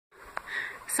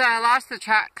So I lost the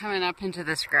track coming up into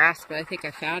this grass, but I think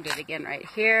I found it again right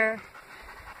here.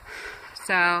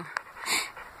 So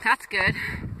that's good.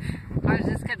 I was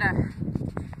just gonna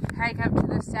hike up to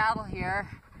the saddle here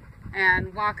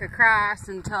and walk across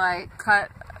until I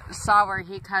saw where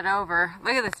he cut over.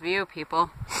 Look at this view, people.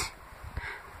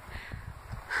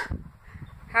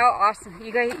 How awesome.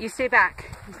 You guys, you stay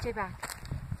back. You stay back.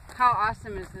 How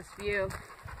awesome is this view?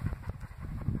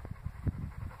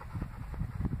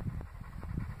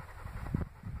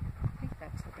 I think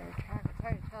that's a bear track. It's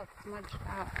hard to tell. It's smudged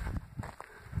out.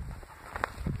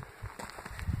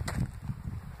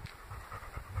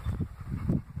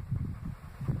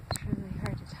 It's really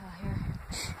hard to tell here.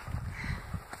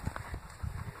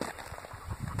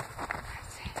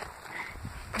 Let's see.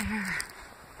 There.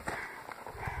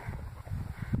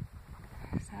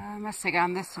 So I must have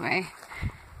gone this way.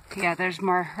 Yeah, there's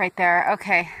more right there.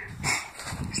 Okay.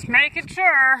 Just making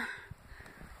sure.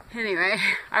 Anyway,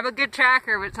 I'm a good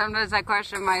tracker, but sometimes I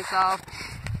question myself.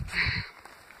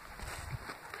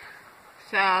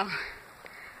 So,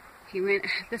 he went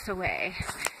this way.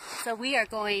 So we are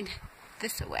going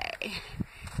this way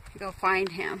to go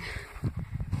find him.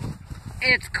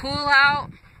 It's cool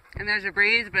out, and there's a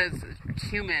breeze, but it's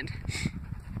humid.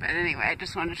 But anyway, I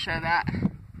just wanted to show that.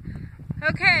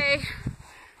 Okay,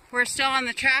 we're still on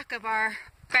the track of our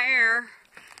bear.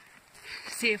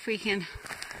 See if we can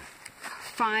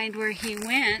find where he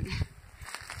went.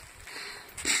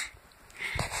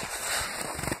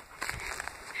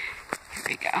 Here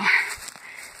we go.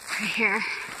 Right here.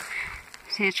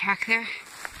 See a track there?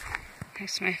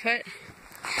 Next to my foot.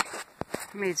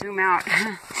 Let me zoom out.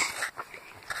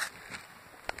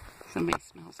 Somebody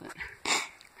smells it.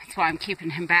 That's why I'm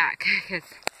keeping him back, because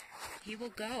he will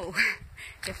go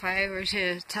if I were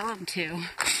to tell him to.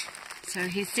 So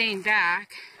he's staying back.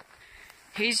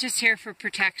 He's just here for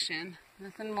protection,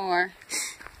 nothing more.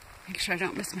 Make sure I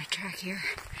don't miss my track here.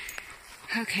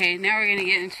 Okay, now we're gonna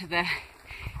get into the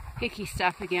icky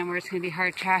stuff again where it's gonna be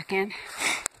hard tracking.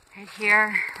 Right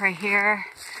here, right here,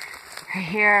 right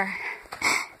here.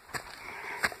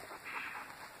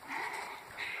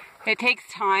 It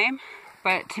takes time,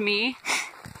 but to me,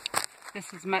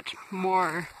 this is much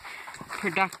more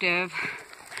productive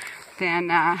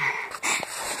than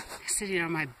sitting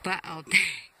on my butt all day.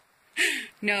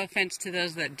 No offense to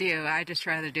those that do, I just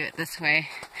rather do it this way.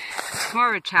 It's more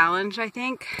of a challenge, I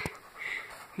think.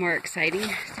 More exciting.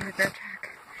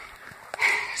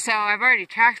 So I've already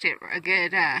tracked it a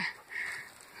good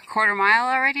quarter mile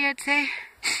already, I'd say.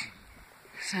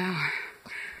 So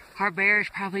our bear is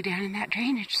probably down in that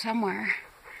drainage somewhere.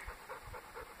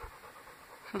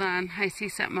 Hold on, I see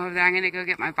something over there. I'm gonna go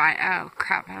get my oh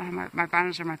crap, I don't have my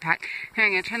binoculars or my pack. Here,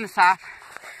 I'm gonna turn this off,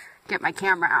 get my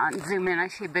camera out and zoom in. I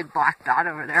see a big black dot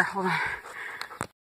over there. Hold on.